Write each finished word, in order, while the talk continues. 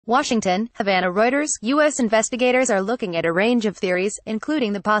Washington, Havana. Reuters, U.S. investigators are looking at a range of theories,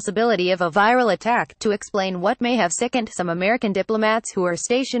 including the possibility of a viral attack, to explain what may have sickened some American diplomats who are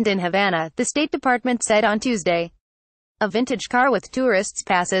stationed in Havana, the State Department said on Tuesday. A vintage car with tourists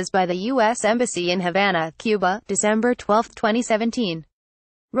passes by the U.S. Embassy in Havana, Cuba, December 12, 2017.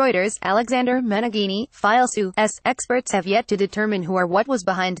 Reuters, Alexander Meneghini, files U.S. experts have yet to determine who or what was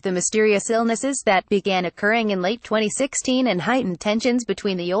behind the mysterious illnesses that began occurring in late 2016 and heightened tensions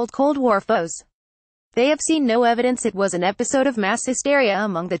between the old Cold War foes. They have seen no evidence it was an episode of mass hysteria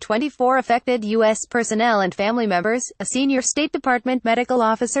among the 24 affected U.S. personnel and family members, a senior State Department medical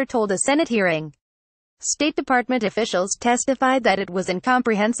officer told a Senate hearing. State Department officials testified that it was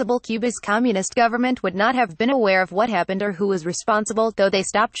incomprehensible Cuba's communist government would not have been aware of what happened or who was responsible, though they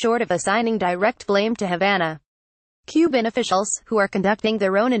stopped short of assigning direct blame to Havana. Cuban officials, who are conducting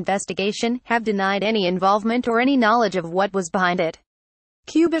their own investigation, have denied any involvement or any knowledge of what was behind it.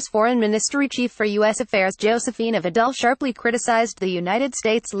 Cuba's Foreign Ministry Chief for U.S. Affairs Josefina Vidal sharply criticized the United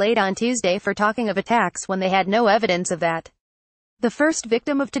States late on Tuesday for talking of attacks when they had no evidence of that. The first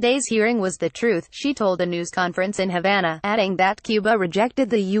victim of today's hearing was the truth, she told a news conference in Havana, adding that Cuba rejected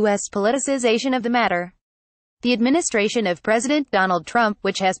the U.S. politicization of the matter. The administration of President Donald Trump,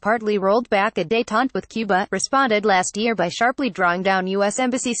 which has partly rolled back a détente with Cuba, responded last year by sharply drawing down U.S.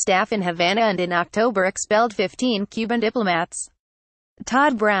 embassy staff in Havana and in October expelled 15 Cuban diplomats.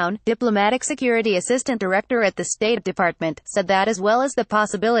 Todd Brown, Diplomatic Security Assistant Director at the State Department, said that as well as the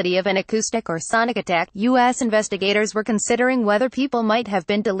possibility of an acoustic or sonic attack, U.S. investigators were considering whether people might have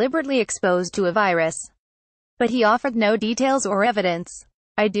been deliberately exposed to a virus. But he offered no details or evidence.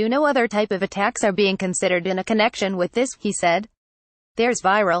 "I do know other type of attacks are being considered in a connection with this," he said. "There's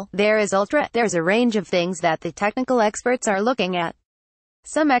viral, there is ultra, there's a range of things that the technical experts are looking at.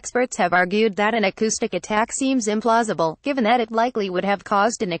 Some experts have argued that an acoustic attack seems implausible, given that it likely would have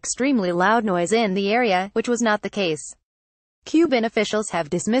caused an extremely loud noise in the area, which was not the case." Cuban officials have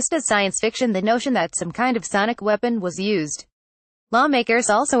dismissed as science fiction the notion that some kind of sonic weapon was used. Lawmakers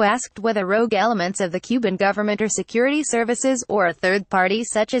also asked whether rogue elements of the Cuban government or security services, or a third party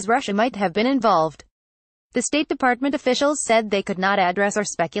such as Russia might have been involved. The State Department officials said they could not address or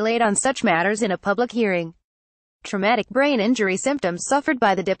speculate on such matters in a public hearing. Traumatic brain injury symptoms suffered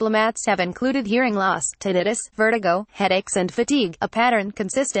by the diplomats have included hearing loss, tinnitus, vertigo, headaches and fatigue, a pattern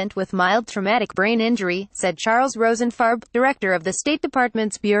consistent with mild traumatic brain injury, said Charles Rosenfarb, director of the State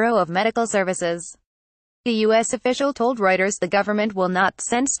Department's Bureau of Medical Services. The U.S. official told Reuters the government will not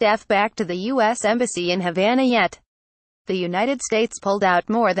send staff back to the U.S. Embassy in Havana yet. The United States pulled out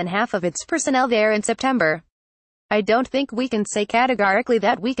more than half of its personnel there in September. "I don't think we can say categorically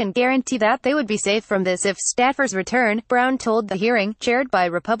that we can guarantee that they would be safe from this if staffers return," Brown told the hearing, chaired by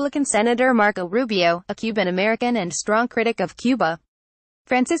Republican Senator Marco Rubio, a Cuban-American and strong critic of Cuba.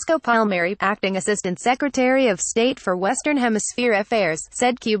 Francisco Palmieri, acting Assistant Secretary of State for Western Hemisphere Affairs,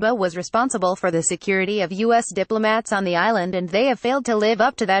 said Cuba was responsible for the security of U.S. diplomats on the island and they have failed to live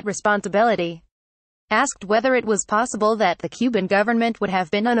up to that responsibility. Asked whether it was possible that the Cuban government would have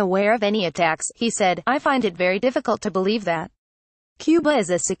been unaware of any attacks, he said, "I find it very difficult to believe that. Cuba is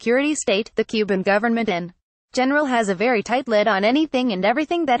a security state. The Cuban government in general has a very tight lid on anything and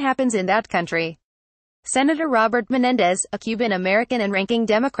everything that happens in that country." Senator Robert Menendez, a Cuban-American and ranking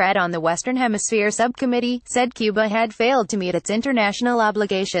Democrat on the Western Hemisphere Subcommittee, said Cuba had failed to meet its international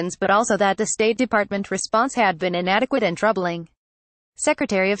obligations but also that the State Department response had been inadequate and troubling.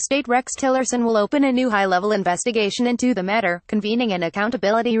 Secretary of State Rex Tillerson will open a new high-level investigation into the matter, convening an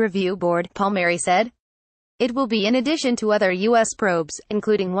accountability review board, Palmieri said. It will be in addition to other U.S. probes,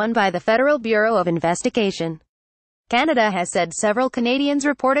 including one by the Federal Bureau of Investigation. Canada has said several Canadians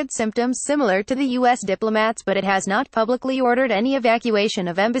reported symptoms similar to the U.S. diplomats, but it has not publicly ordered any evacuation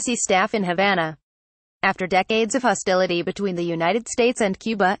of embassy staff in Havana. After decades of hostility between the United States and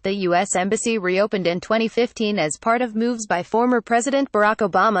Cuba, the U.S. Embassy reopened in 2015 as part of moves by former President Barack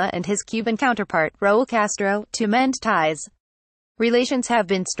Obama and his Cuban counterpart, Raul Castro, to mend ties. Relations have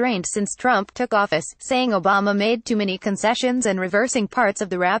been strained since Trump took office, saying Obama made too many concessions and reversing parts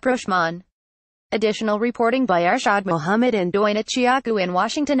of the rapprochement. Additional reporting by Arshad Mohammed and Doina Chiaku in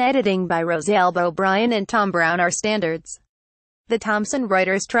Washington. Editing by Rosalba O'Brien and Tom Brown. Our standards. The Thomson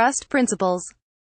Reuters Trust Principles.